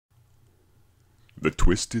The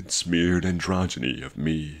twisted, smeared androgyny of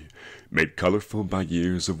me, made colorful by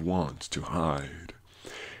years of want to hide.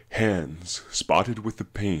 Hands spotted with the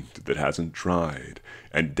paint that hasn't dried,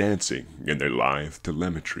 and dancing in their lithe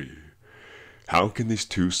telemetry. How can these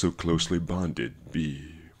two so closely bonded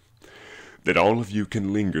be, that all of you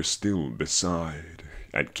can linger still beside,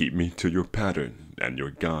 and keep me to your pattern and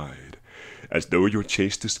your guide, as though your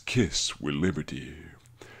chastest kiss were liberty?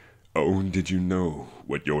 Oh, did you know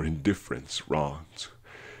what your indifference wrought?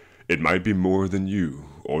 It might be more than you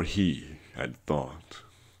or he had thought.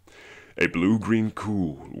 A blue-green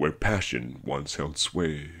cool where passion once held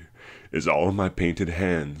sway is all my painted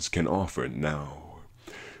hands can offer now.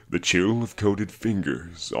 The chill of coated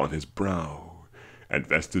fingers on his brow, and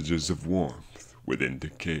vestiges of warmth within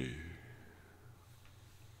decay.